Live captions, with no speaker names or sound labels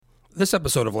This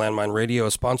episode of Landmine Radio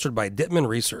is sponsored by Dittman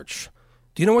Research.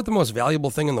 Do you know what the most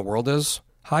valuable thing in the world is?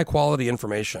 High-quality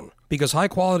information. Because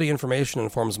high-quality information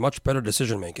informs much better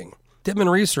decision-making.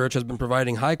 Dittman Research has been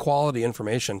providing high-quality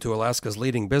information to Alaska's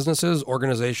leading businesses,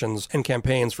 organizations, and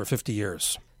campaigns for 50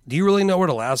 years. Do you really know what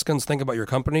Alaskans think about your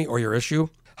company or your issue?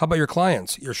 How about your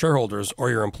clients, your shareholders, or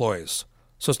your employees?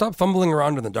 So stop fumbling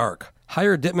around in the dark.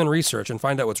 Hire Dittman Research and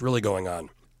find out what's really going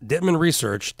on.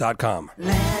 DittmanResearch.com.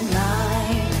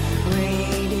 Landmine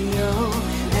Radio,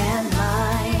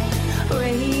 Landmine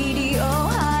Radio,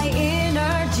 high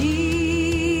energy,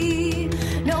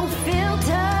 no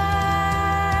filter.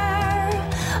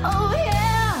 Oh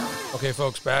yeah. Okay,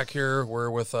 folks, back here,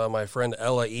 we're with my friend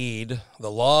Ella Eid,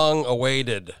 the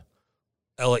long-awaited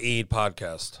Ella Eid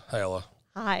podcast. Hi, Ella.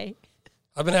 Hi.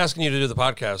 I've been asking you to do the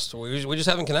podcast. We just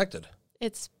haven't connected.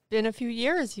 It's been a few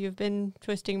years. You've been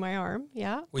twisting my arm.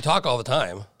 Yeah. We talk all the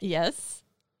time. Yes.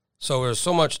 So there's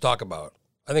so much to talk about.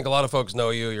 I think a lot of folks know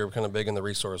you. You're kind of big in the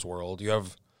resource world. You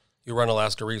run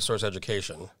Alaska Resource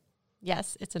Education.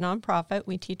 Yes. It's a nonprofit.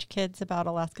 We teach kids about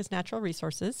Alaska's natural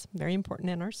resources. Very important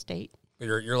in our state.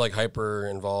 You're like hyper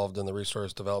involved in the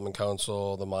Resource Development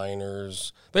Council, the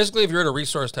miners. Basically, if you're at a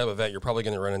resource type event, you're probably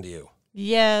going to run into you.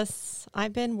 Yes.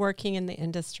 I've been working in the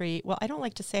industry. Well, I don't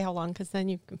like to say how long because then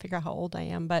you can figure out how old I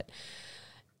am, but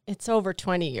it's over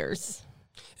 20 years.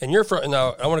 And you're from,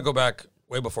 now I want to go back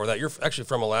way before that. You're actually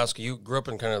from Alaska. You grew up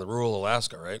in kind of the rural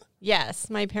Alaska, right? Yes.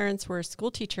 My parents were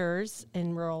school teachers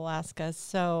in rural Alaska,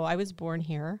 so I was born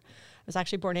here. I was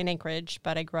actually born in Anchorage,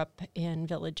 but I grew up in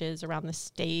villages around the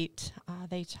state.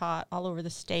 They taught all over the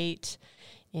state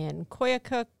in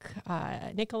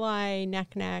Koyukuk, Nikolai,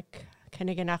 Naknek,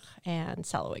 Kaniganuk, and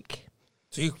Selawik.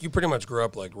 So you pretty much grew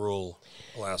up like rural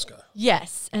Alaska.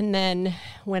 Yes, and then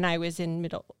when I was in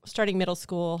starting middle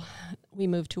school, we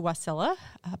moved to Wasilla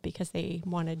because they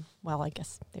wanted, well, I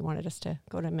guess they wanted us to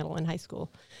go to middle and high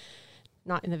school,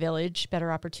 not in the village,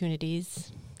 better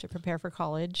opportunities to prepare for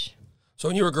college. So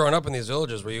when you were growing up in these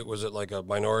villages, was it like a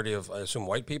minority of, I assume,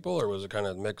 white people, or was it kind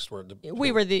of mixed?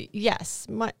 We were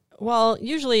well,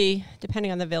 usually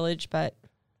depending on the village, but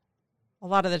a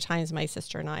lot of the times my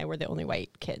sister and I were the only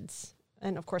white kids.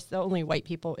 And of course, the only white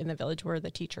people in the village were the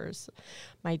teachers.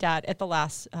 My dad, in the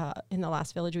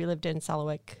last village we lived in,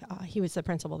 Selawik, he was the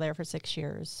principal there for 6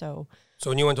 years. So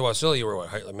when you went to Wasilla, you were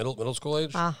what, like middle school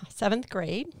age? 7th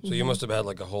grade. So you must have had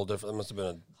like a whole different, it must have been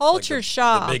a culture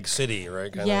shock. The big city,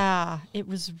 right? Yeah, it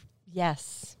was,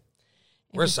 yes.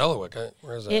 Where's Selawik?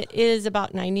 Where is that? It is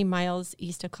about 90 miles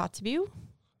east of Kotzebue.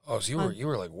 Oh, so you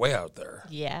were like way out there.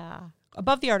 Yeah,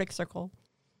 above the Arctic Circle.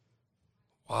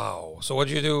 Wow. So what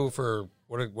did you do for,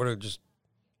 what did just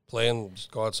play and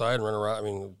just go outside and run around? I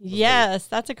mean. Yes,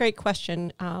 that's a great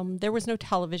question. There was no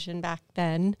television back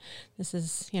then. This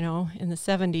is, in the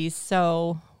 70s.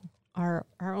 So our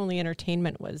only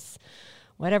entertainment was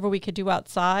whatever we could do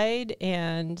outside.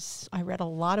 And I read a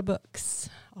lot of books,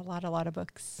 a lot of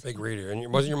books. Big reader.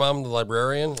 And wasn't your mom the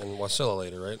librarian in Wasilla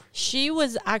later, right? She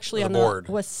was actually on the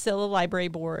Wasilla Library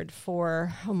Board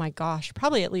for, oh my gosh,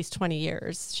 probably at least 20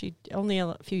 years. She only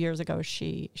a few years ago,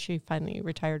 she finally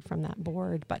retired from that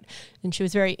board, and she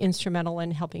was very instrumental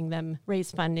in helping them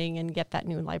raise funding and get that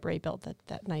new library built,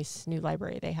 that nice new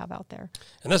library they have out there.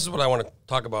 And this is what I want to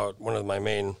talk about. One of my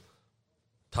main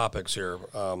topics here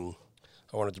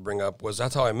I wanted to bring up was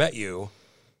that's how I met you.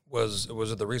 Was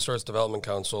at the Resource Development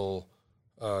Council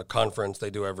conference they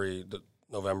do every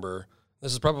November.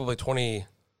 This is probably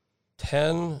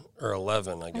 2010 or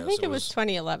 11, I guess. I think it was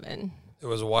 2011. It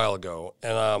was a while ago.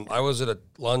 And I was at a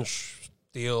lunch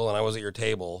deal, and I was at your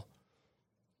table.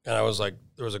 And I was like,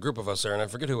 there was a group of us there, and I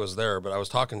forget who was there, but I was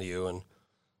talking to you,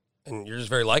 and you're just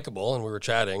very likable, and we were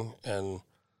chatting. And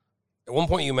at one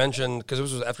point you mentioned, because it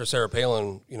was after Sarah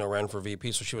Palin, ran for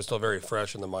VP, so she was still very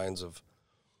fresh in the minds of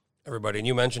everybody. And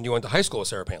you mentioned you went to high school with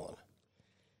Sarah Palin.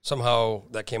 Somehow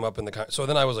that came up in the... So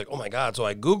then I was like, oh my God. So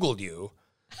I Googled you,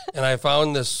 and I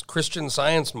found this Christian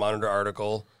Science Monitor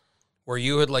article where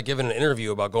you had given an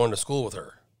interview about going to school with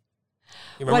her.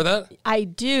 You remember that? I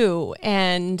do.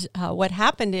 And what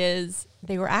happened is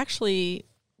they were actually,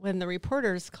 when the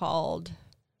reporters called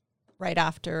right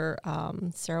after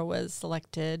Sarah was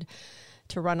selected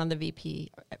to run on the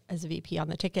VP, as a VP on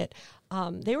the ticket,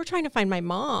 they were trying to find my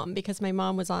mom because my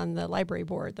mom was on the library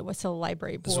board, the Wasilla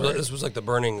Library Board. This was like the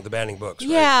banning books,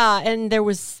 right? Yeah, and there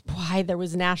was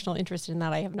national interest in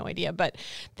that, I have no idea, but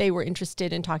they were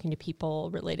interested in talking to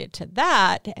people related to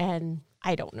that, and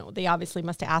I don't know. They obviously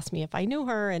must have asked me if I knew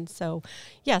her, and so,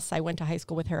 yes, I went to high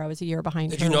school with her. I was a year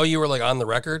behind her. Did you know you were on the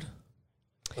record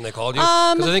when they called you?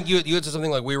 Because I think you had said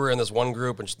something like we were in this one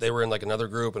group and they were in another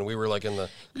group and we were in the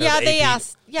they AP.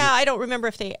 asked. Yeah, I don't remember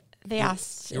if they they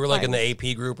asked. You were if like I in the was-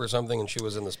 AP group or something, and she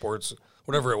was in the sports,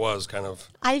 whatever it was, kind of.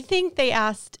 I think they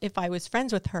asked if I was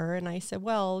friends with her, and I said,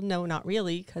 well, no, not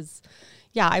really, because,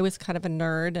 yeah, I was kind of a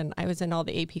nerd, and I was in all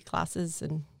the AP classes,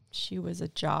 and she was a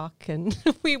jock, and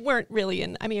we weren't really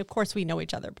in. I mean, of course, we know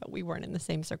each other, but we weren't in the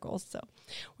same circles, so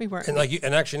we weren't. And like,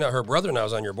 and actually, now her brother now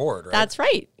is on your board, right? That's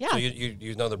right. Yeah. So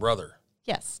you know the brother.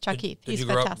 Yes, Chuck Heath. Did He's you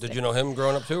grow up? fantastic. Did you know him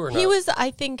growing up too, or not? He was,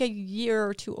 I think, a year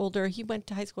or two older. He went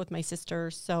to high school with my sister,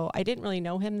 so I didn't really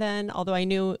know him then, although I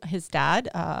knew his dad,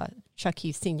 Chuck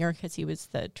Heath Sr., because he was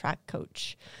the track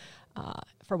coach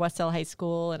for Westdale High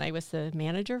School, and I was the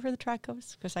manager for the track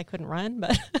coach because I couldn't run,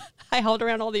 but I held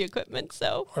around all the equipment,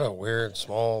 so. What a weird,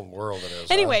 small world it is.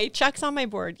 huh? Anyway, Chuck's on my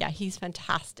board. Yeah, he's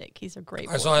fantastic. He's a great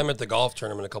I boy. saw him at the golf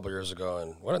tournament a couple years ago,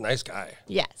 and what a nice guy.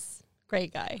 Yes,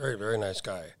 great guy. Very, very nice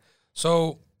guy.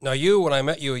 So now when I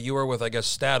met you, you were with, I guess,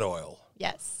 Statoil.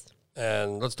 Yes.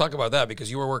 And let's talk about that because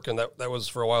you were working, that was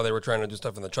for a while, they were trying to do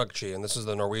stuff in the Chukchi, and this is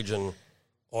the Norwegian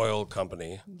oil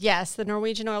company. Yes, the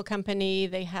Norwegian oil company,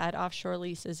 they had offshore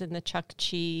leases in the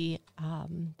Chukchi.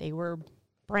 They were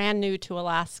brand new to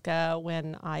Alaska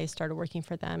when I started working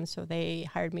for them, so they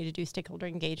hired me to do stakeholder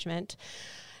engagement.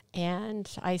 And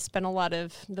I spent a lot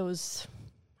of those,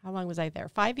 how long was I there?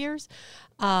 5 years?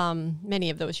 Many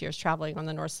of those years traveling on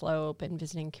the North Slope and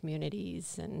visiting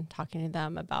communities and talking to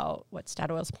them about what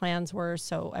Statoil's plans were.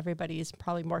 So everybody's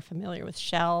probably more familiar with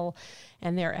Shell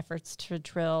and their efforts to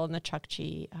drill in the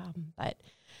Chukchi. But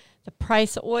the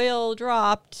price of oil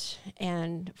dropped,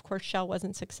 and of course Shell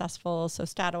wasn't successful, so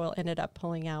Statoil ended up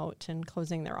pulling out and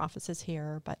closing their offices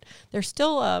here. But they're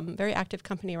still a very active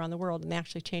company around the world, and they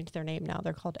actually changed their name now.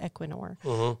 They're called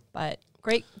Equinor. But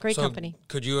great So company.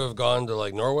 could you have gone to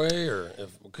like Norway, or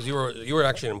because you were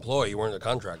actually an employee, you weren't a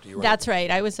contractor. You were. That's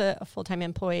right. I was a full-time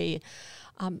employee.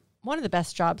 One of the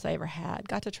best jobs I ever had.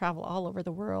 Got to travel all over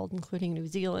the world, including New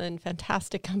Zealand.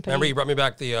 Fantastic company. Remember, you brought me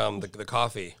back the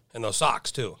coffee and those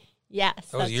socks too. Yes.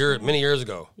 That was that's many years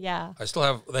ago. Yeah. I still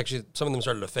have, actually, some of them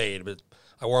started to fade, but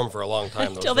I wore them for a long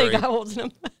time. Until they got old.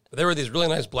 But they were these really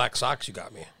nice black socks you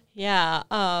got me. Yeah.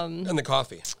 And the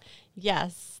coffee.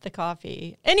 Yes, the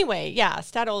coffee. Anyway, yeah,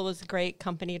 Statoil was a great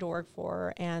company to work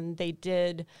for, and they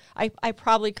did. I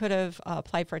probably could have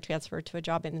applied for a transfer to a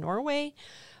job in Norway,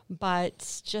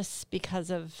 but just because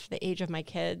of the age of my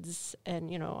kids,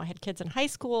 and I had kids in high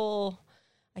school,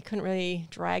 I couldn't really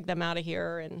drag them out of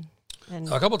here. And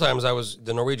A couple times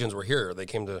the Norwegians were here. They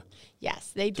came to,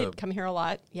 yes, they did come here a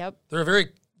lot. Yep. they're a very,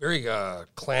 very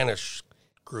clannish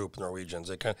group, Norwegians.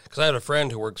 Because I had a friend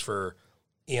who works for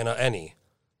Eni,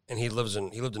 and he lived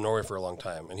in Norway for a long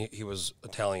time, and he was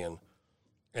Italian,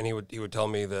 and he would tell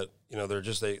me that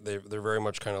they're very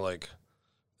much kind of like,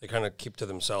 they kind of keep to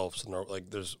themselves. Like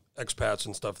there's expats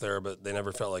and stuff there, but they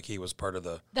never felt like he was part of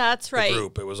the That's right.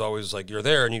 group. It was always like you're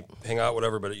there and you hang out,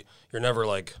 whatever, but you're never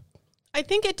like. I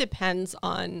think it depends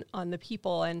on the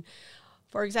people. And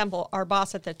for example, our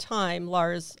boss at the time,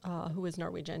 Lars, who was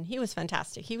Norwegian, he was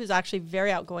fantastic. He was actually very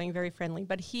outgoing, very friendly,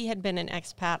 but he had been an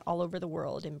expat all over the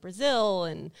world, in Brazil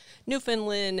and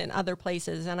Newfoundland and other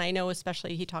places. And I know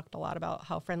especially he talked a lot about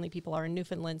how friendly people are in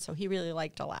Newfoundland, so he really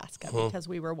liked Alaska because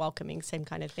we were welcoming, same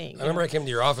kind of thing. I remember I came to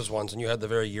your office once and you had the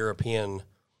very European,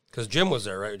 because Jim was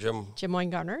there, right? Jim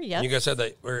Weingartner, yes. And you guys had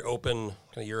that very open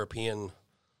kind of European.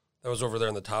 That was over there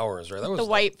in the towers, right? That was the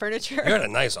white furniture. You had a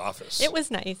nice office. It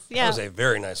was nice, yeah. That was a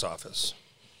very nice office.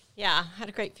 Yeah, had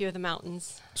a great view of the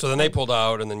mountains. So then they pulled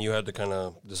out, and then you had to kind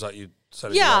of decide. You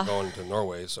decided Yeah. you're not going to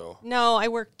Norway. So No, I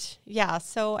worked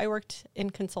in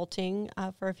consulting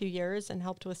for a few years and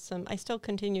helped with some. I still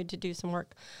continued to do some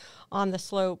work on the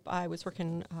slope. I was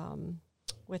working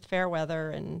with Fairweather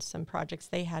and some projects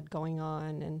they had going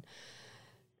on,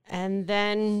 and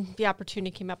then the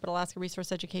opportunity came up at Alaska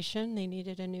Resource Education. They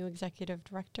needed a new executive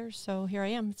director, so here I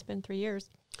am. It's been 3 years.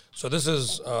 So this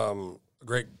is a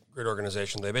great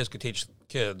organization. They basically teach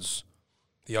kids,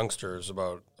 the youngsters,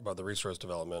 about the resource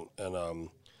development. And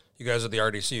you guys at the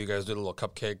RDC, you guys did little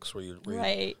cupcakes where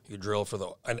Right. you drill for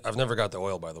the. I've never got the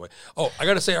oil, by the way. Oh, I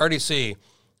got to say RDC.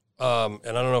 And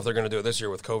I don't know if they're going to do it this year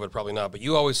with COVID, probably not. But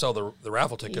you always sell the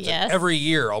raffle tickets. Yes. Every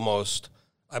year, almost,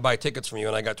 I buy tickets from you,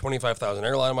 and I got 25,000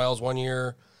 airline miles one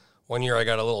year. One year, I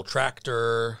got a little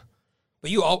tractor.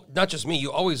 But not just me.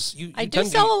 You always I do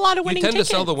sell a lot of winning You tend to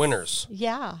sell tickets. the winners.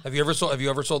 Yeah. Have you ever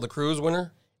sold the cruise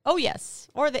winner? Oh, yes.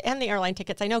 And the airline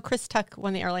tickets. I know Chris Tuck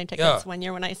won the airline tickets one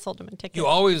year when I sold him a ticket. You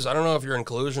always, I don't know if you're in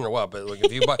collusion or what, but like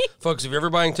if you buy, folks, if you're ever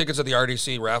buying tickets at the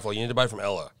RDC raffle, you need to buy from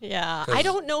Ella. Yeah. 'Cause- I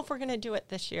don't know if we're going to do it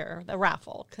this year, the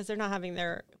raffle, because they're not having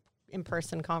their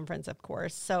in-person conference, of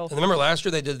course. So, And remember last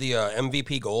year they did the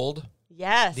MVP Gold?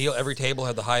 Yes. deal. Every table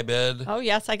had the high bid. Oh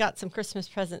yes, I got some Christmas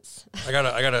presents. I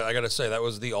gotta say that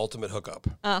was the ultimate hookup.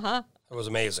 Uh-huh. It was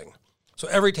amazing. So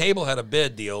every table had a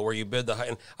bid deal where you bid the high.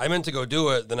 And I meant to go do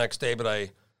it the next day, but I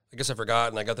guess I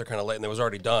forgot, and I got there kind of late, and it was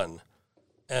already done.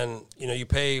 And you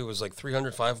pay, it was like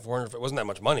 $300, $500, $400. It wasn't that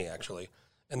much money actually,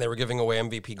 and they were giving away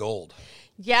MVP gold,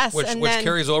 Yes, which and which then,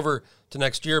 carries over to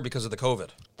next year because of the COVID.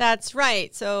 that's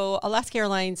right. So Alaska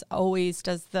Airlines always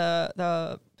does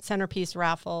the centerpiece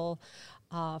raffle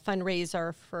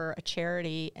fundraiser for a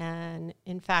charity, and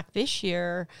in fact, this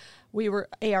year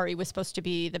ARE was supposed to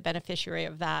be the beneficiary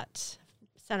of that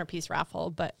centerpiece raffle,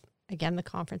 but again, the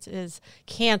conference is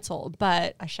canceled.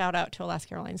 But a shout out to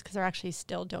Alaska Airlines because they're actually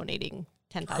still donating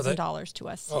 $10,000 to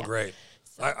us. Oh, Yeah. great!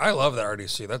 I love that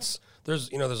RDC. There's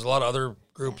a lot of other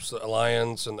groups, the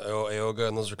Alliance and AOGA,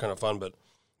 and those are kind of fun. But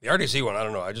the RDC one, I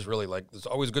don't know. I just really like. There's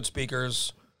always good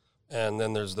speakers, and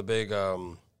then there's the big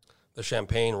the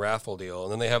champagne raffle deal,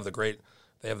 and then they have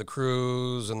the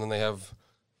cruise, and then they have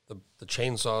the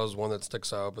chainsaws one that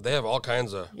sticks out. But they have all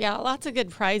kinds of. Yeah, lots of good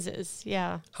prizes.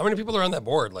 Yeah. How many people are on that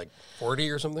board? Like 40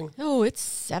 or something? Oh, it's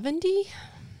 70.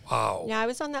 Wow. Yeah, I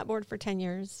was on that board for 10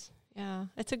 years. Yeah,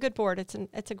 it's a good board.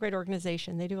 It's a great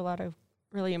organization. They do a lot of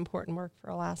really important work for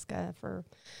Alaska for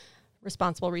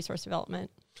responsible resource development.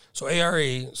 So ARE,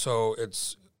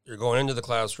 you're going into the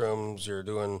classrooms, you're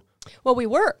doing. Well, we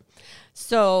were.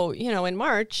 So, in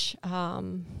March,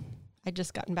 I'd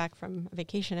just gotten back from a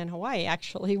vacation in Hawaii,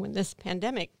 actually, when this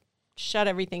pandemic shut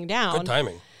everything down. Good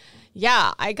timing.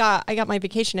 Yeah, I got my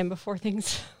vacation in before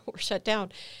things were shut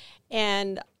down.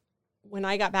 And when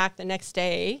I got back the next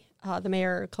day, the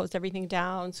mayor closed everything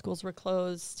down. Schools were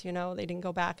closed. They didn't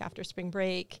go back after spring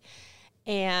break.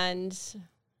 And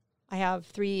I have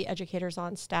 3 educators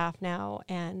on staff now.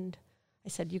 And I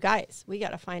said, you guys, we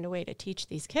got to find a way to teach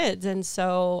these kids. And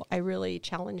so I really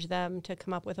challenged them to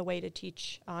come up with a way to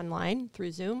teach online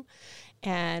through Zoom.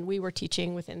 And we were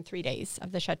teaching within 3 days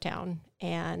of the shutdown.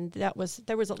 And there was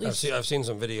at least I've seen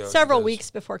some videos. several weeks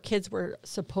before kids were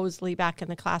supposedly back in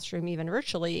the classroom, even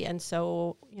virtually. And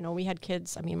so, we had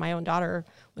kids. I mean, my own daughter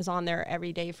was on there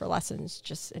every day for lessons,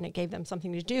 and it gave them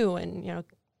something to do, and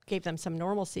gave them some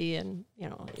normalcy. And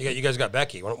You guys got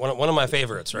Becky, one of my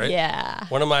favorites, right? Yeah.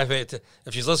 One of my favorites.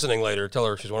 If she's listening later, tell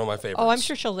her she's one of my favorites. Oh, I'm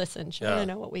sure she'll listen. She'll want to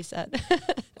know what we said.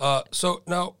 So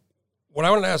now, what I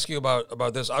wanted to ask you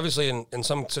about this, obviously in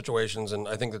some situations, and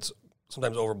I think it's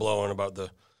sometimes overblown about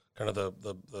the kind of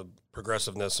the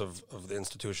progressiveness of the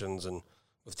institutions and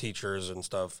with teachers and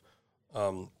stuff.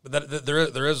 But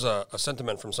there is a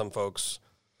sentiment from some folks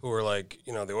who are like,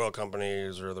 the oil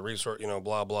companies or the resource,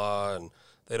 blah blah, and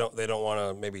they don't want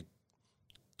to maybe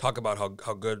talk about how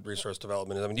good resource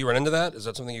development is. I mean, do you run into that? Is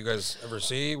that something you guys ever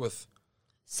see with?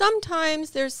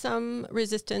 Sometimes there's some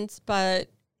resistance, but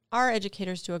our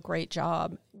educators do a great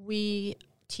job. We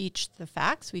teach the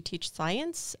facts. We teach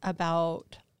science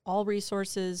about all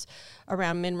resources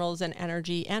around minerals and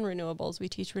energy and renewables. We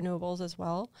teach renewables as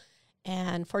well.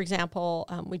 And for example,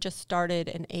 we just started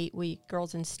an 8-week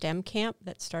Girls in STEM camp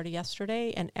that started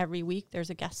yesterday. And every week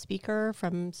there's a guest speaker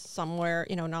from somewhere,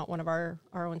 not one of our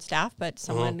own staff, but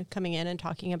someone coming in and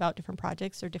talking about different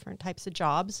projects or different types of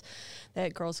jobs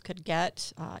that girls could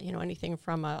get, anything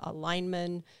from a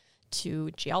lineman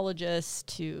to geologists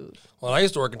to. Well, I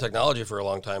used to work in technology for a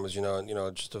long time, as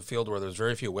just a field where there's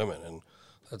very few women, and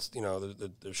that's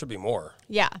there should be more.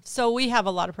 Yeah. So we have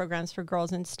a lot of programs for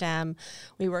girls in STEM.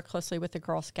 We work closely with the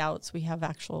Girl Scouts. We have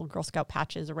actual Girl Scout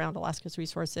patches around Alaska's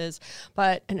resources.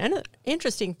 But an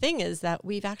interesting thing is that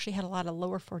we've actually had a lot of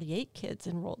lower 48 kids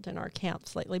enrolled in our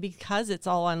camps lately because it's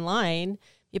all online.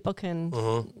 People can,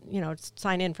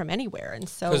 sign in from anywhere, and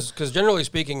so because generally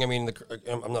speaking, I mean, I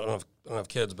don't have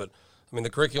kids, but I mean the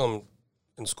curriculum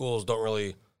in schools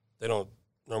they don't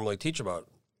normally teach about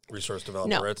resource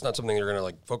development. No. Right? It's not something you're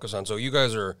going to focus on. So you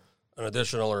guys are an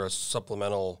additional or a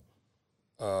supplemental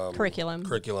curriculum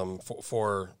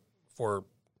for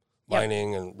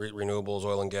mining and renewables,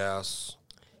 oil and gas.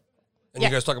 And Yeah.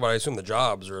 you guys talk about, I assume, the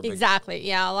jobs are a big. Exactly.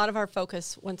 Yeah, a lot of our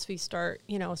focus once we start,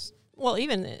 well,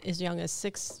 even as young as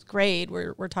 6th grade,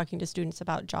 we're talking to students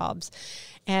about jobs.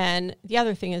 And the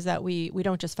other thing is that we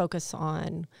don't just focus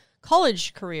on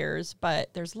college careers,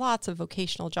 but there's lots of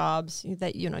vocational jobs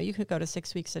that, you could go to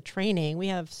 6 weeks of training. We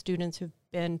have students who've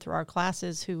been through our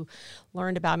classes who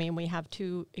learned about me, and we have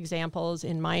 2 examples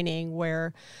in mining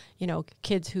where,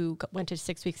 kids who went to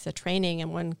 6 weeks of training,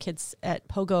 and one kid's at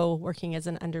Pogo working as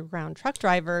an underground truck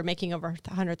driver making over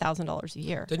 $100,000 a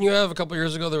year. Didn't you have a couple of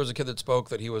years ago, there was a kid that spoke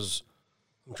that he was,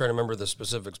 I'm trying to remember the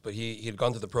specifics, but he had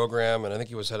gone through the program, and I think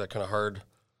he had a kind of hard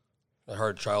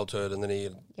childhood, and then he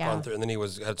had gone through, and then he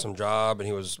had some job, and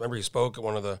he spoke at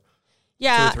one of the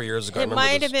Yeah, 2 or 3 years ago. I it remember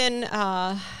might this. have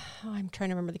been. I'm trying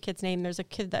to remember the kid's name. There's a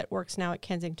kid that works now at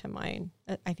Kensington Mine.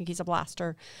 I think he's a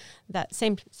blaster. That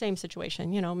same situation.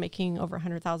 Making over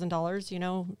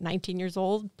 $100,000. 19 years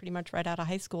old, pretty much right out of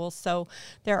high school. So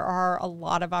there are a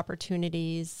lot of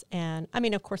opportunities, and I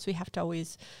mean, of course, we have to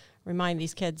always remind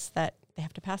these kids that they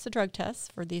have to pass a drug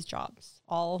test for these jobs.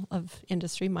 All of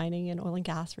industry, mining and oil and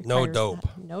gas requires dope.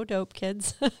 that. No dope,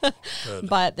 kids. Good.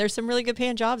 But there's some really good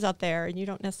paying jobs out there, and you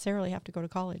don't necessarily have to go to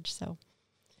college. So,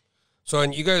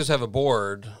 and you guys have a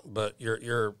board, but but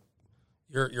you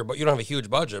don't have a huge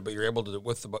budget, but you're able to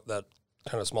with that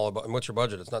kind of smaller. And what's your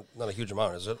budget? It's not a huge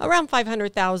amount, is it? Around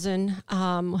 500,000.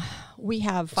 We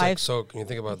have It's five. like, so can you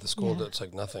think about the school? Yeah. That's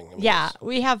like nothing. I mean, Yeah, it's-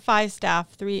 we have 5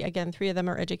 staff. 3 of them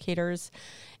are educators,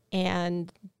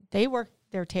 and they work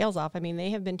their tails off. I mean,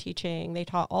 they have been teaching. They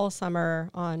taught all summer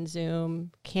on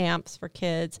Zoom camps for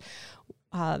kids.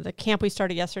 The camp we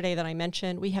started yesterday that I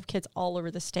mentioned, we have kids all over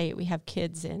the state. We have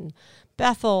kids in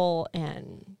Bethel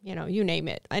and, you name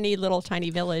it, any little tiny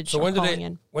village. So are when calling did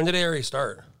in. when did ARE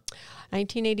start?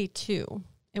 1982.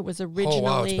 It was originally. Oh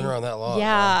wow, it's been around that long.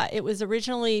 Yeah, it was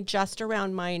originally just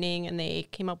around mining, and they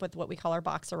came up with what we call our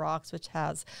box of rocks, which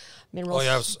has minerals. Oh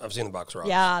yeah, I've seen the box rock.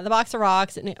 Yeah, the box of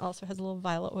rocks, and it also has a little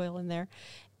violet oil in there.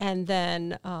 And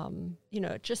then,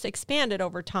 it just expanded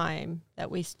over time that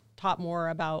we taught more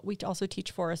about. We also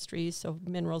teach forestry, so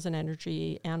minerals and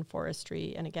energy and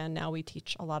forestry. And again, now we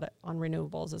teach a lot on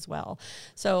renewables as well.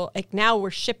 So like now we're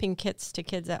shipping kits to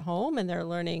kids at home, and they're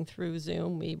learning through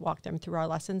Zoom. We walk them through our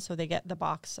lessons, so they get the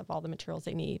box of all the materials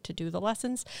they need to do the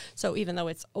lessons. So even though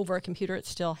it's over a computer, it's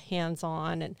still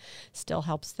hands-on and still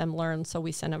helps them learn. So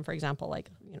we send them, for example,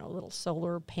 little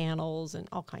solar panels and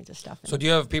all kinds of stuff. So do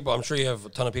you have people? I'm sure you have a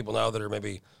ton of people now that are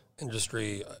maybe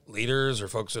industry leaders or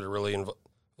folks that are really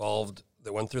involved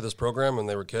that went through this program when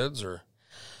they were kids, or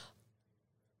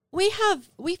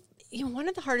one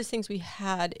of the hardest things we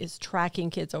had is tracking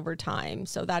kids over time.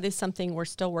 So that is something we're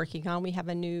still working on. We have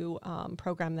a new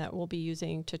program that we'll be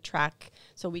using to track,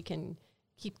 so we can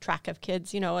keep track of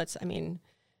kids.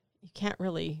 You can't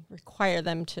really require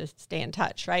them to stay in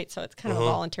touch, right? So it's kind of a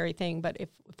voluntary thing. But if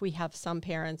we have some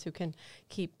parents who can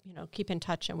keep in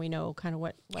touch, and we know kind of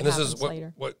what and this happens is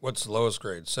later. what's the lowest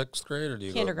grade? 6th grade, or do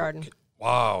you Kindergarten.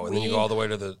 Wow, and then you go all the way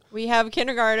to the. We have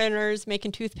kindergarteners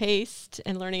making toothpaste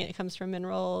and learning it comes from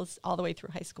minerals all the way through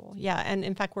high school. Yeah, and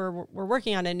in fact, we're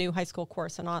working on a new high school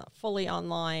course, a fully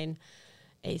online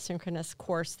asynchronous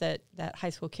course that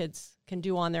high school kids can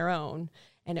do on their own,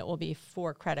 and it will be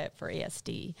 4 credit for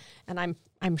ASD. And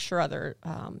I'm sure other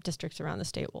districts around the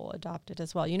state will adopt it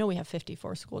as well. We have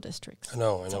 54 school districts. I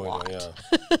know, a we do, lot.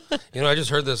 yeah. I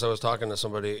just heard this. I was talking to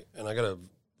somebody, and I got to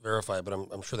verify it, but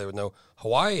I'm sure they would know.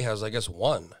 Hawaii has, I guess,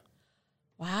 1.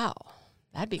 Wow,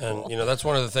 that'd be And cool. that's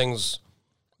one of the things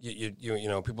you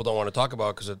people don't want to talk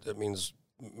about because it means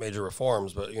major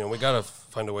reforms. But we got to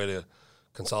find a way to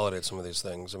consolidate some of these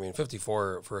things. I mean,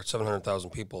 54 for 700,000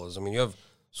 people is. I mean, you have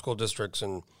school districts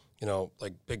in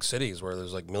like big cities where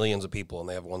there's like millions of people and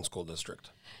they have 1 school district.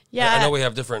 Yeah, I know we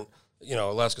have different.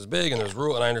 Alaska's big and there's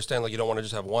rural, and I understand like you don't want to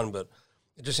just have 1, but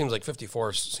it just seems like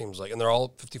 54 seems like, and they're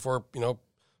all 54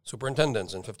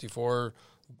 superintendents and 54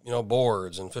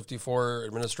 boards and 54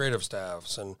 administrative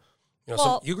staffs. And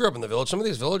you grew up in the village. Some of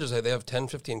these villages, they have 10,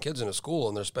 15 kids in a school,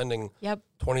 and they're spending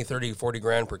 20, 30, 40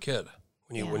 grand per kid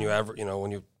when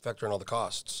you factor in all the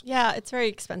costs. Yeah, it's very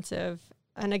expensive.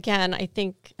 And again, I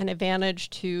think an advantage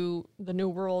to the new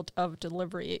world of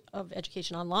delivery of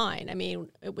education online. I mean,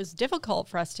 it was difficult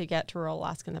for us to get to rural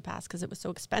Alaska in the past because it was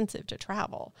so expensive to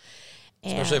travel.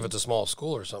 Especially if it's a small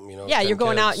school or something, Yeah, 10 you're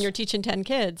going out kids. and you're teaching 10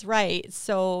 kids, right?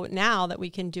 So now that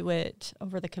we can do it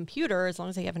over the computer, as long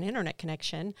as they have an internet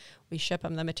connection, we ship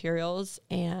them the materials,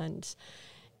 and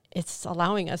it's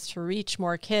allowing us to reach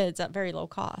more kids at very low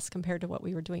cost compared to what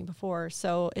we were doing before.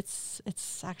 So it's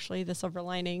actually the silver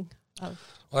lining of.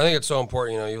 Well, I think it's so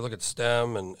important. You look at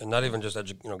STEM and not even just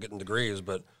getting degrees,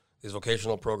 but these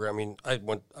vocational programs. I mean,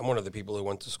 I'm one of the people who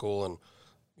went to school and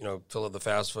fill out the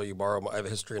FAFSA. You borrow. I have a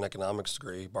history and economics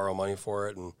degree. Borrow money for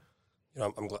it, and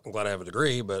I'm glad I have a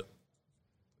degree, but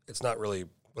it's not really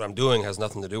what I'm doing. Has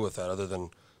nothing to do with that, other than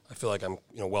I feel like I'm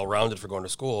well rounded for going to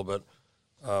school. But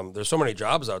there's so many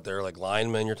jobs out there, like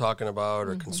linemen you're talking about,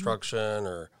 or construction,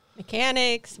 or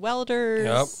Mechanics, welders,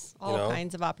 Yep, all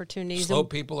kinds of opportunities.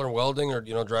 slope people are welding, or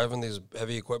driving these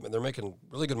heavy equipment. They're making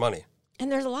really good money.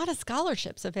 And there's a lot of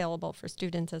scholarships available for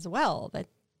students as well that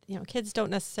kids don't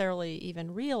necessarily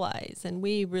even realize. And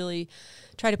we really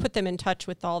try to put them in touch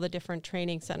with all the different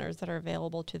training centers that are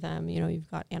available to them.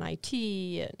 You've got NIT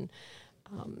and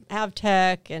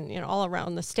AvTech and all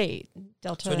around the state.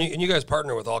 Delta. So and you guys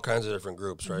partner with all kinds of different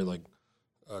groups, right? Like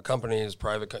companies,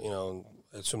 private,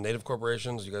 I assume native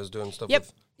corporations. You guys doing stuff Yep.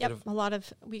 with Yep. native? A lot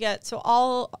of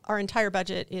all our entire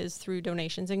budget is through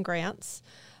donations and grants.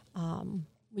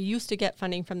 We used to get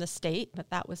funding from the state, but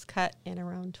that was cut in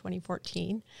around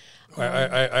 2014.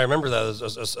 I remember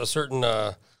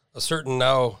that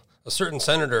a certain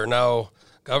senator, now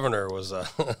governor, was.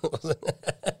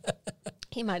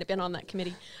 He might have been on that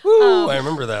committee. I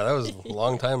remember that. That was a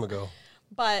long time ago.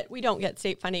 But we don't get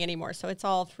state funding anymore, so it's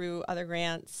all through other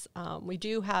grants. We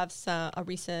do have a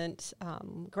recent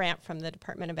grant from the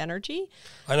Department of Energy.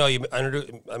 I know you.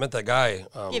 I met that guy,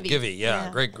 Givey. Yeah,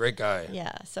 Yeah. great guy.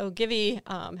 Yeah, so Givey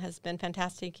has been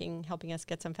fantastic in helping us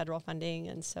get some federal funding,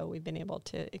 and so we've been able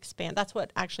to expand. That's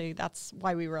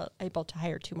why we were able to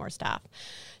hire 2 more staff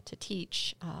to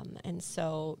teach. And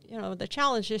so, the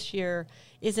challenge this year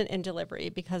isn't in delivery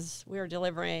because we're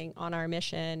delivering on our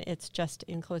mission. It's just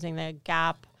in closing the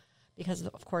gap because,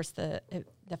 of course, the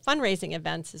fundraising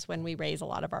events is when we raise a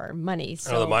lot of our money.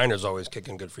 So I know the miners always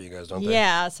kicking good for you guys, don't they?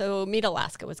 yeah, so Meet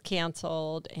Alaska was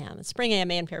canceled, and the Spring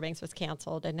AMA in Fairbanks was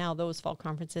canceled, and now those fall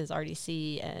conferences,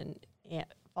 RDC and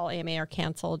Fall AMA, are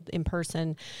canceled in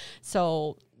person.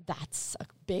 So that's a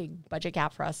big budget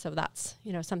gap for us. So that's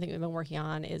something we've been working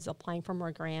on, is applying for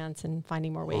more grants and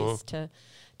finding more ways to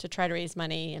try to raise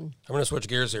money. And I'm going to switch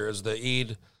gears here. Is the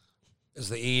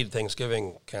Eid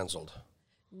Thanksgiving canceled?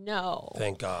 no,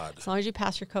 Thank God. as long as you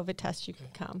pass your COVID test, you can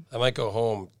come. I might go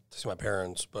home to see my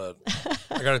parents, but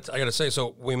I gotta say.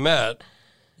 So we met.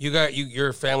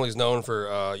 Your family's known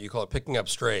for you call it picking up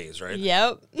strays, right?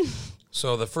 Yep.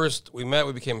 So the first we met,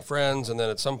 we became friends, and then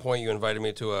at some point you invited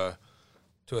me to a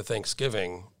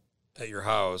Thanksgiving at your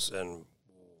house, and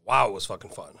wow, it was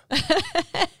fucking fun.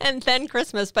 And then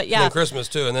Christmas, but And yeah. then Christmas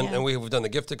too, and then Yeah. and we've done the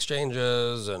gift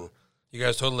exchanges, and you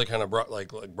guys totally kind of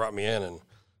brought me in, and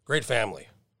great family.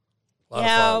 A lot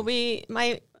of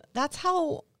fun. That's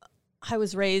how I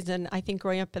was raised, and I think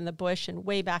growing up in the bush and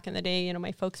way back in the day,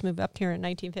 my folks moved up here in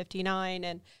 1959,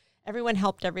 and everyone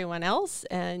helped everyone else,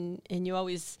 and you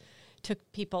always took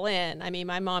people in. I mean,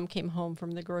 my mom came home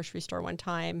from the grocery store one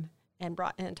time and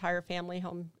brought an entire family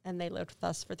home, and they lived with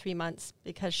us for 3 months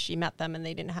because she met them and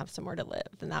they didn't have somewhere to live.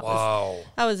 And that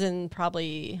was in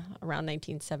probably around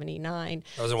 1979.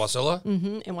 That was in Wasilla?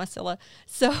 In Wasilla.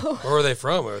 So Where were they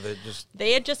from? Or they just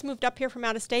they had just moved up here from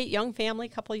out of state, young family,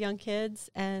 couple young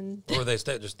kids, and where were they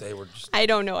stay? They were just I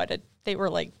don't know they were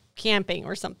like camping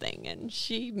or something, and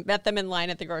she met them in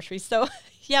line at the grocery. So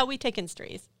yeah, we take in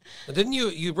strays. Didn't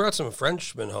you brought some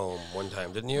Frenchmen home one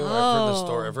time, didn't you? I've heard this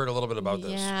story. I've heard a little bit about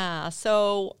this. Yeah.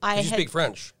 So Did you speak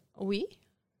French? Oui.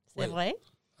 C'est vrai?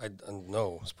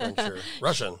 No, it's French or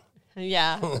Russian.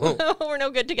 Yeah, we're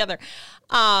no good together.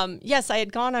 Yes, I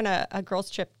had gone on a girls'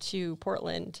 trip to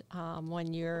Portland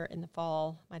 1 year in the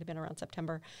fall, might have been around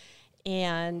September,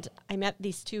 and I met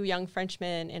these 2 young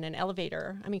Frenchmen in an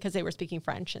elevator. I mean, because they were speaking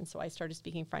French, and so I started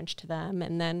speaking French to them,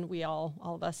 and then we all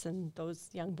of us and those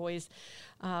young boys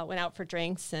went out for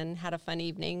drinks and had a fun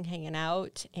evening hanging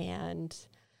out, and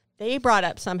they brought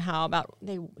up somehow about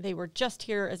they were just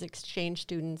here as exchange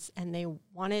students, and they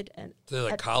wanted They're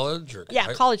like college or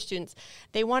college students.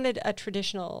 They wanted a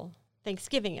traditional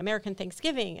Thanksgiving, American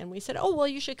Thanksgiving, and we said, "Oh, well,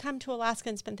 you should come to Alaska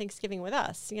and spend Thanksgiving with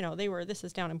us." This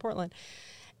is down in Portland,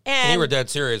 And you were dead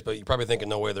serious, but you're probably thinking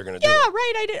no way they're going to do yeah, it.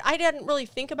 right. I didn't really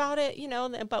think about it,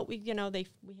 but we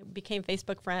became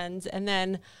Facebook friends, and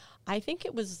then I think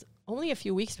it was only a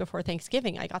few weeks before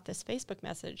Thanksgiving, I got this Facebook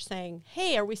message saying,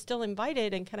 "Hey, are we still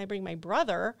invited? And can I bring my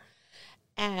brother?"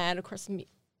 And of course,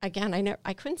 I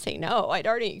couldn't say no. I'd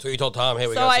already. So you told Tom, "Hey,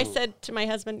 we So got I some." said to my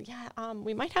husband, "Yeah,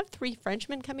 we might have 3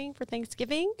 Frenchmen coming for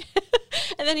Thanksgiving."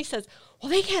 And then he says, "Well,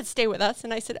 they can't stay with us."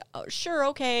 And I said, "Oh, sure,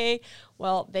 okay."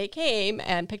 Well, they came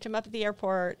and picked him up at the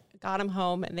airport, got him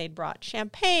home, and they'd brought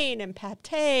champagne and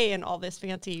pate and all this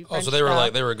fancy French so they were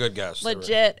stuff. they were good guests. They were-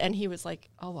 Legit. And he was like,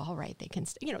 "Oh, all right, they can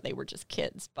stay." They were just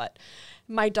kids. But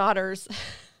my daughters,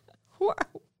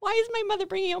 why is my mother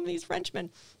bringing home these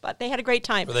Frenchmen? But they had a great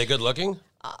time. Were they good looking?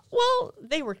 Well,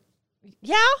 they were,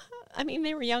 yeah. I mean,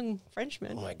 they were young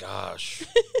Frenchmen. Oh my gosh.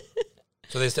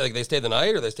 So they stayed the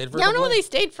night, or they stayed for? a No, couple no, nights?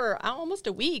 they stayed for almost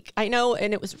a week. I know,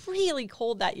 and it was really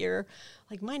cold that year,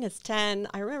 like -10.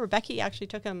 I remember Becky actually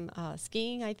took them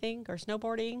skiing, I think, or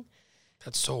snowboarding.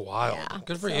 That's so wild. Yeah,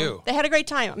 Good for so you. They had a great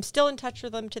time. I'm still in touch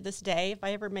with them to this day. If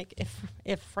I ever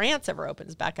if France ever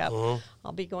opens back up,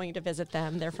 I'll be going to visit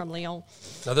them. They're from Lyon.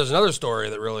 Now there's another story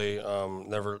that really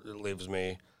never leaves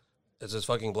me. It's this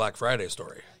fucking Black Friday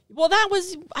story. Well,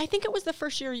 I think it was the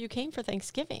first year you came for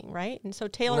Thanksgiving, right? And so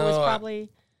Taylor was No, probably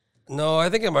No, I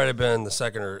think it might have been the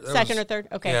second or second or third.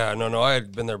 Okay. Yeah, no, I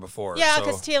had been there before. Yeah, so-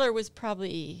 because Taylor was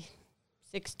probably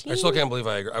 16. I still can't believe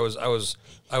I agree. I was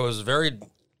very, I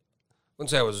wouldn't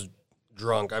say I was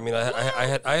drunk. I mean,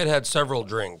 I had several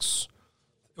drinks.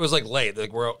 It was like late,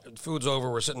 like food's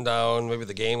over, we're sitting down, maybe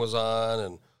the game was on,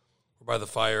 and we're by the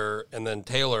fire, and then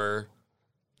Taylor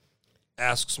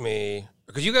asks me,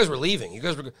 because you guys were leaving.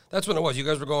 That's when it was. You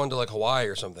guys were going to like Hawaii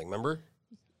or something, remember?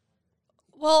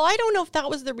 Well, I don't know if that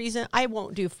was the reason. I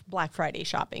won't do Black Friday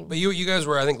shopping. But you guys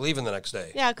were, I think, leaving the next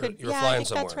day. Yeah, You were I flying think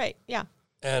somewhere. that's right. Yeah.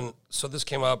 And so this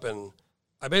came up, and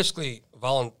I basically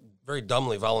very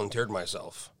dumbly volunteered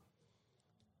myself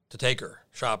to take her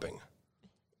shopping.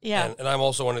 Yeah. And I'm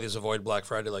also one of these avoid Black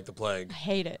Friday like the plague. I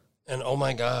hate it. And oh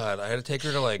my God, I had to take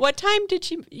her to like What time did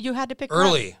you had to pick her up?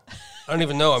 early. I don't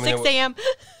even know. I mean, 6 a.m.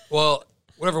 Well,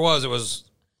 whatever it was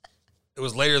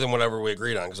later than whatever we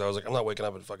agreed on because I was like, I'm not waking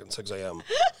up at fucking 6 a.m.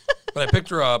 But I picked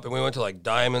her up and we went to like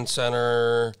Diamond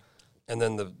Center and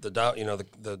then the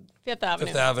Fifth Avenue.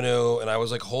 Fifth Avenue, and I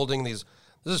was like holding these.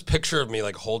 This is a picture of me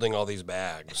like holding all these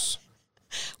bags.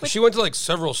 She went to like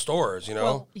several stores, you know.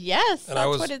 Well, yes, And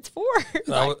that's what it's for.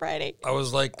 Black Friday. I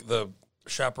was like the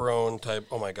chaperone type.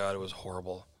 Oh my God, it was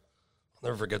horrible. I'll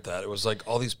never forget that. It was like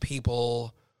all these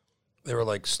people. They were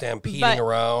like stampeding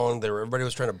around. Everybody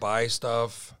was trying to buy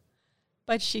stuff.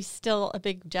 But she's still a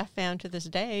big Jeff fan to this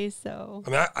day. So. I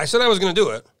mean, I said I was going to do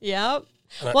it. Yep.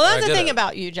 And Well, I that's the did thing it.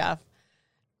 about you, Jeff.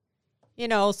 You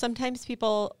know, sometimes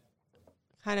people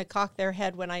kind of cock their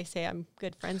head when I say I'm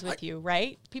good friends with you,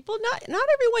 right? People, not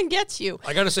everyone gets you.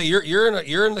 I got to say, you're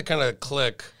in the kind of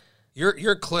clique.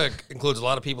 Your clique includes a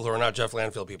lot of people who are not Jeff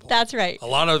Landfill people. That's right. A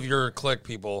lot of your clique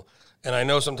people, and I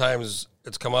know sometimes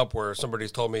it's come up where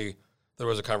somebody's told me there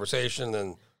was a conversation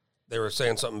and they were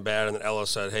saying something bad, and then Ella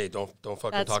said, "Hey, don't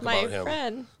fucking That's talk my about him."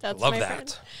 friend. That's I love my that.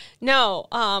 friend. No,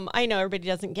 I know everybody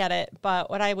doesn't get it, but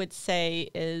what I would say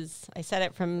is, I said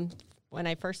it from when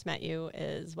I first met you,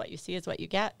 is what you see is what you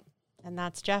get, and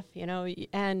that's Jeff. You know,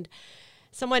 and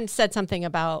someone said something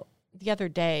about the other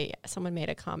day. Someone made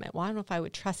a comment. Well, I don't know if I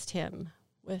would trust him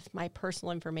with my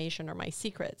personal information or my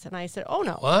secrets, and I said, "Oh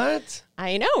no, What?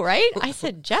 I know, right?" I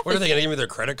said, "Jeff." What are they going to give me their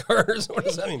credit cards? What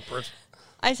does that mean?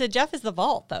 I said, Jeff is the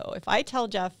vault, though. If I tell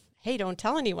Jeff, hey, don't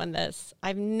tell anyone this,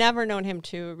 I've never known him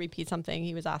to repeat something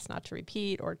he was asked not to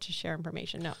repeat or to share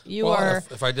information. No, you are.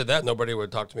 If I did that, nobody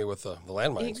would talk to me with the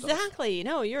landmine stuff. Exactly.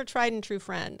 No, you're a tried and true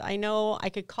friend. I know I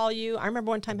could call you. I remember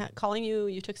one time calling you.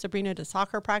 You took Sabrina to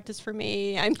soccer practice for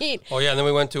me. I mean. Oh, yeah. And then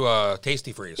we went to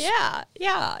Tasty Freeze. Yeah.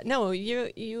 Yeah. No,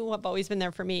 you have always been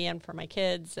there for me and for my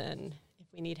kids. And if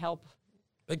we need help.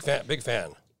 Big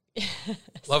fan.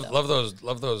 Love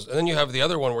those. And then you have the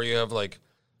other one where you have like,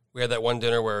 we had that one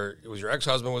dinner where it was your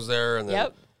ex-husband was there, and then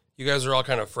you guys are all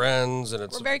kind of friends, and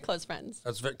we're very close friends.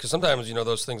 That's because sometimes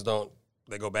those things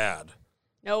they go bad.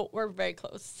 No, we're very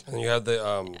close. And then you had the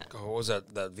what was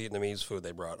that Vietnamese food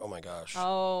they brought? Oh my gosh.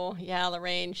 Oh yeah,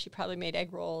 Lorraine. She probably made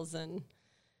egg rolls and.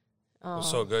 It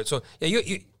was so good. So yeah,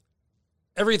 you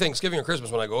every Thanksgiving or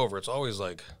Christmas when I go over, it's always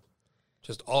like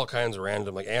just all kinds of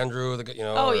random, like Andrew,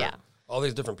 Oh yeah. All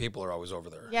these different people are always over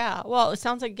there. Yeah. Well, it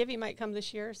sounds like Givy might come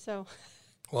this year, so.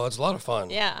 Well, it's a lot of fun.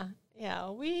 Yeah.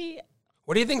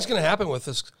 What do you think is going to happen with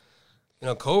this,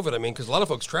 COVID? I mean, because a lot of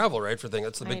folks travel, right, for things.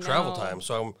 That's the big travel time.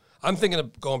 So I'm thinking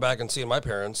of going back and seeing my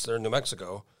parents. They're in New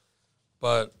Mexico.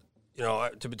 But,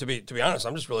 to be honest,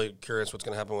 I'm just really curious what's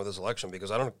going to happen with this election because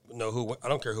I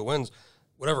don't care who wins.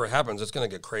 Whatever happens, it's going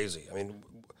to get crazy. I mean,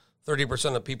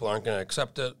 30% of people aren't going to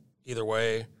accept it either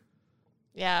way.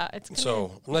 Yeah,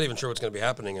 So I'm not even sure what's going to be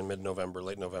happening in mid-November,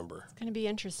 late November. It's going to be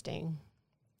interesting.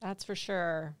 That's for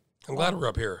sure. I'm glad we're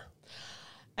up here.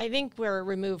 I think we're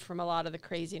removed from a lot of the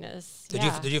craziness.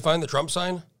 Did you find the Trump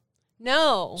sign?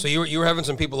 No. So you were having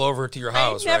some people over to your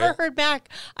house, I never right? heard back.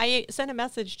 I sent a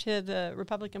message to the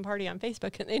Republican Party on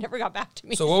Facebook, and they never got back to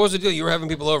me. So what was the deal? You were having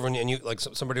people over, and you like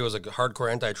somebody was a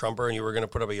hardcore anti-Trumper, and you were going to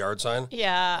put up a yard sign.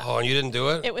 Yeah. Oh, and you didn't do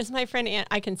it? It was my friend.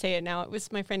 I can say it now. It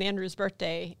was my friend Andrew's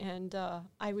birthday, and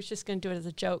I was just going to do it as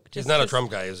a joke. He's not a Trump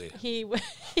guy, is he?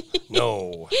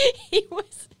 No.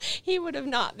 He would have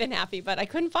not been happy, but I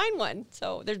couldn't find one.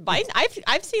 So there's Biden.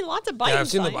 I've seen lots of Biden.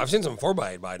 Yeah, I've seen some for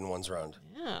Biden ones around.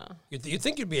 Yeah. You'd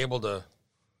think you'd be able to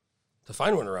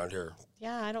find one around here.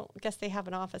 Yeah, I don't guess they have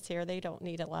an office here. They don't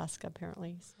need Alaska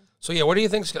apparently. So yeah, what do you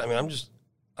think? I mean,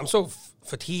 I'm so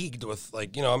fatigued with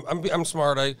I'm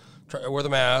smart. I wear the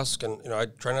mask, and I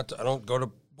try not to. I don't go to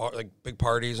big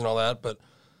parties and all that. But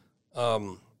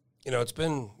it's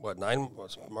been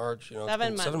March?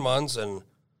 7 months, and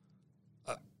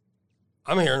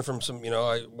I'm hearing from some.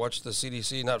 I watched the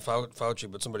CDC, not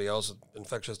Fauci, but somebody else,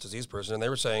 infectious disease person, and they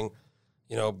were saying,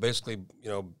 basically,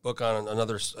 book on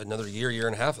another year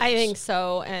and a half. I think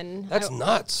so, and that's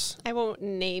nuts. I won't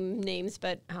name names,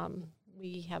 but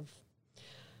we have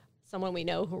someone we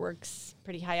know who works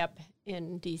pretty high up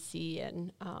in DC,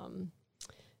 and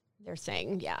they're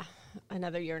saying,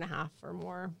 another year and a half or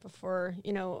more before,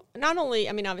 not only,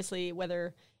 I mean, obviously,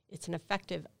 whether it's an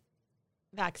effective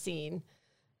vaccine.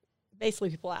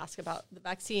 Basically, people ask about the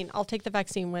vaccine. I'll take the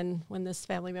vaccine when this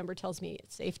family member tells me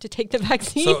it's safe to take the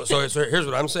vaccine. So here's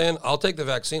what I'm saying. I'll take the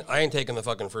vaccine. I ain't taking the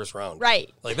fucking first round. Right.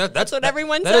 Like that's what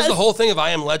everyone That says. is the whole thing of I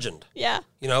Am Legend. Yeah.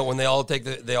 When they all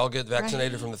get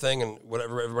vaccinated from the thing, and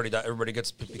whatever everybody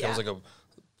becomes like a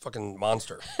fucking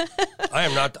monster.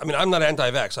 I'm not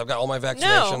anti-vax. I've got all my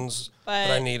vaccinations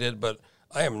that I needed, but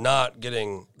I am not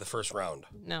getting the first round.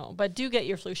 No, but do get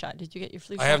your flu shot. Did you get your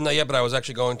flu shot? I have not yet, but I was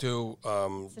actually going to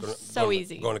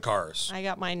easy. Going to Cars. I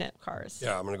got mine at Cars.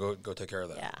 Yeah, I'm gonna go take care of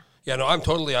that. Yeah. Yeah, no, I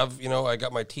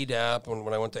got my Tdap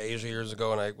when I went to Asia years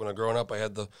ago, and when I growing up, I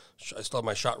still have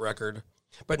my shot record.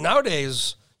 But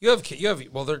nowadays, you have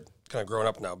well, they're kind of growing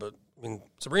up now, but I mean,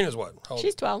 Sabrina's what? How old?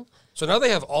 She's 12. So now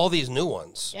they have all these new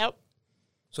ones. Yep.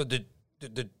 So did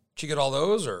she get all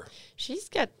those, or? She's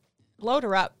load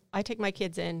her up. I take my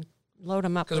kids in, load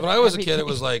them up. Because when I was a kid, it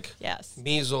was like yes.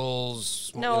 measles.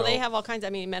 No, they have all kinds. I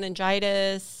mean,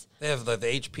 meningitis. They have the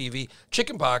HPV,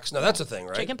 chickenpox. Now that's a thing,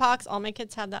 right? Chickenpox. All my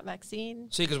kids had that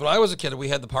vaccine. See, because when I was a kid, we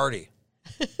had the party.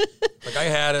 Like I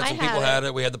had it, some people had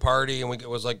it. We had the party, and it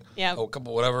was like a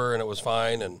couple whatever, and it was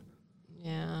fine. And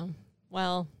yeah,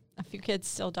 well, a few kids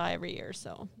still die every year,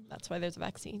 so that's why there's a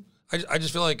vaccine. I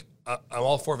just feel like I'm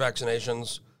all for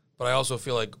vaccinations, but I also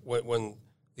feel like when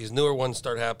these newer ones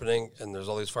start happening, and there's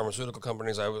all these pharmaceutical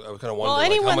companies, I was kind of wondering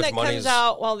anyone how much that money comes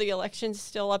out while the election's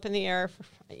still up in the air,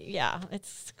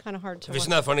 it's kind of hard to. Have you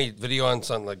seen that funny video on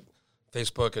like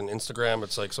Facebook and Instagram?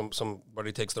 It's like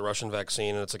somebody takes the Russian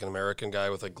vaccine, and it's like an American guy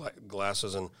with like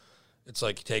glasses, and it's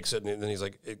like he takes it, and then he's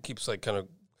like, it keeps like kind of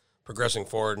progressing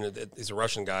forward, and he's a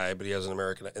Russian guy, but he has an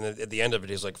American, and then at the end of it,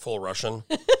 he's like full Russian.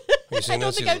 Have you seen I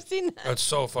don't think I've seen that. It's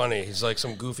so funny. He's like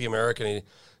some goofy American. He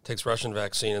takes Russian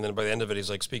vaccine, and then by the end of it, he's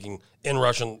like speaking in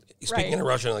Russian. He's speaking in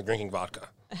Russian, and like drinking vodka.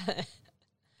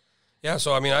 Yeah,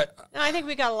 so I mean, I think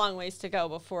we got a long ways to go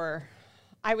before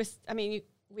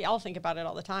we all think about it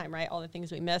all the time, right? All the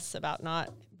things we miss about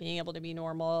not being able to be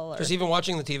normal. Or just even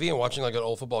watching the TV and watching like an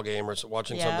old football game or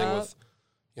watching something with,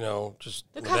 just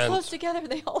look how close together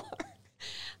they all are.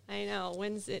 I know.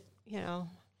 When's it?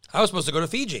 I was supposed to go to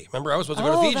Fiji. Remember, I was supposed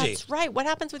to go to Fiji. That's right. What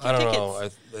happens with your I tickets? don't know.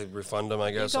 They refund them,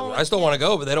 I guess. I still want to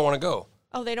go, but they don't want to go.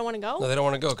 Oh, they don't want to go? No, they don't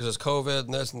want to go because it's COVID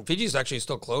and this. And Fiji's actually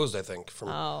still closed, I think.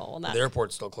 The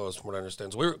airport's still closed, from what I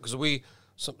understand.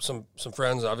 So some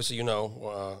friends, obviously, I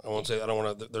won't say, I don't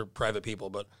want to. They're private people,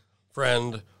 but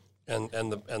friend and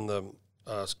the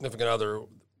significant other.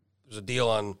 There's a deal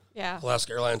on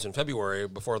Alaska Airlines in February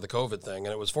before the COVID thing,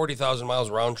 and it was 40,000 miles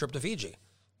round trip to Fiji.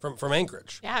 From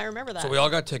Anchorage. Yeah, I remember that. So we all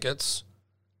got tickets,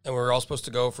 and we were all supposed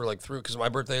to go for like because my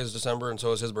birthday is December, and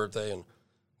so is his birthday, and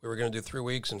we were going to do 3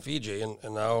 weeks in Fiji, and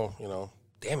now,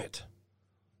 damn it.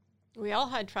 We all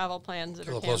had travel plans that Get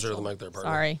a are little closer to canceled. the mic there, partner.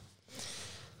 Sorry.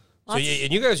 So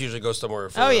and you guys usually go somewhere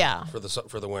for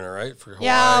the winter, right? For Hawaii.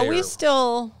 Yeah, we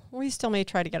still may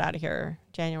try to get out of here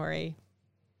January,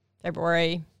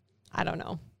 February. I don't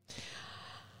know.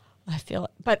 I feel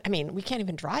it. But, I mean, we can't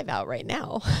even drive out right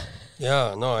now.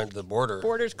 Yeah, no, the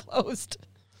border's closed.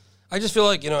 I just feel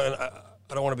like, and I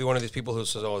don't want to be one of these people who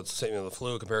says, it's the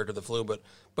flu compared to the flu, but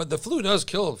the flu does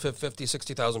kill 50,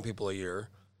 60,000 people a year.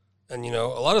 And, a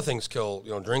lot of things kill,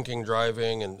 drinking,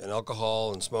 driving, and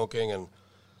alcohol and smoking. And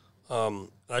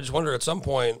I just wonder at some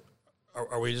point,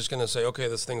 are we just going to say, okay,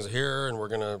 this thing's here and we're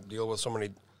going to deal with so many.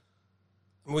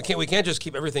 I mean, we can't just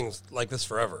keep everything like this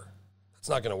forever. It's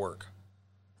not going to work.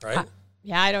 Right?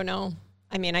 Yeah, I don't know.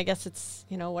 I mean, I guess it's,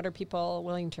 what are people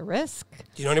willing to risk?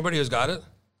 Do you know anybody who's got it?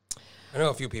 I know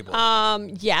a few people.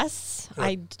 Yes,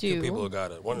 I do. A few people who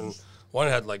got it. One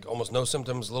had like almost no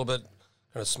symptoms, a little bit,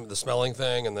 kind of the smelling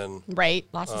thing, and then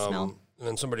lots of smell. And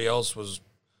then somebody else was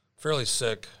fairly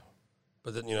sick,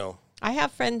 but then I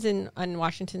have friends in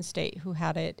Washington State who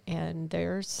had it, and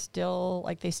they're still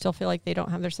they still feel like they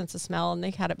don't have their sense of smell, and they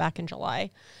had it back in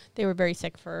July. They were very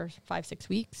sick for 5-6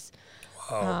 weeks.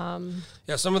 Wow.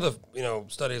 Yeah, some of the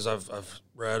studies I've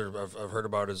read or I've heard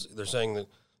about is they're saying that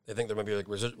they think there might be like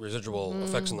residual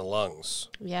effects in the lungs.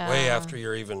 Yeah. Way after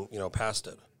you're even past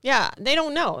it. Yeah, they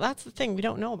don't know. That's the thing. We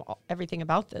don't know everything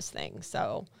about this thing,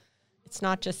 so it's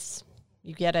not just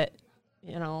you get it,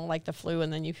 like the flu,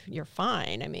 and then you're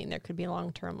fine. I mean, there could be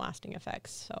long-term lasting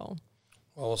effects. So.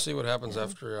 Well, we'll see what happens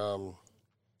after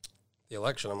the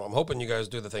election. I'm hoping you guys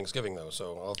do the Thanksgiving, though,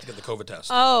 so I'll have to get the COVID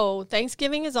test. Oh,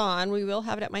 Thanksgiving is on. We will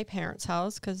have it at my parents'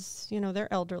 house because,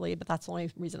 they're elderly, but that's the only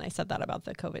reason I said that about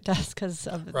the COVID test because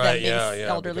of them being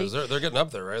elderly. Because they're getting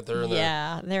up there, right? They're in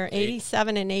they're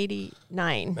 87 and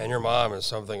 89. Man, your mom is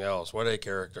something else. What a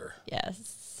character.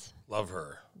 Yes. Love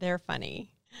her. They're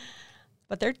funny.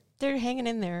 But they're hanging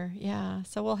in there. Yeah.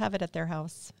 So we'll have it at their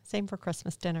house. Same for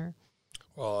Christmas dinner.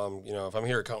 Well, if I'm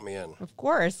here, count me in. Of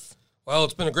course. Well,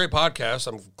 it's been a great podcast.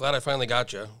 I'm glad I finally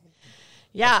got you.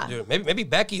 Yeah. Maybe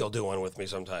Becky will do one with me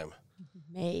sometime.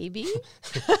 Maybe.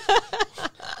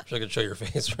 I could show your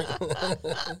face. Well,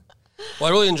 I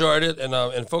really enjoyed it,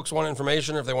 and folks want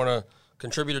information. If they want to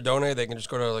contribute or donate, they can just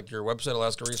go to your website,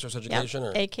 Alaska Resource Education,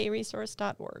 or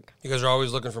akresource.org. You guys are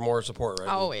always looking for more support, right?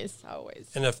 Always.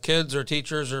 And if kids or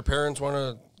teachers or parents want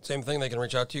to, same thing, they can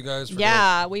reach out to you guys.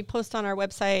 We post on our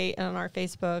website and on our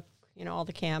Facebook, all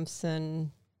the camps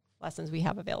and lessons we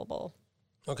have available.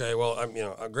 Okay, well, I'm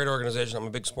a great organization. I'm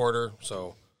a big supporter,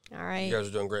 so all right. You guys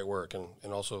are doing great work,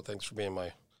 and also thanks for being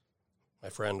my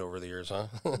friend over the years, huh?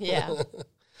 Yeah.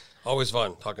 Always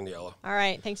fun talking to you, Ella. All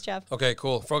right, thanks, Jeff. Okay,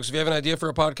 cool. Folks, if you have an idea for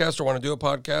a podcast or want to do a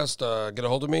podcast, get a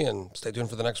hold of me and stay tuned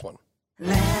for the next one.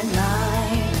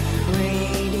 Landline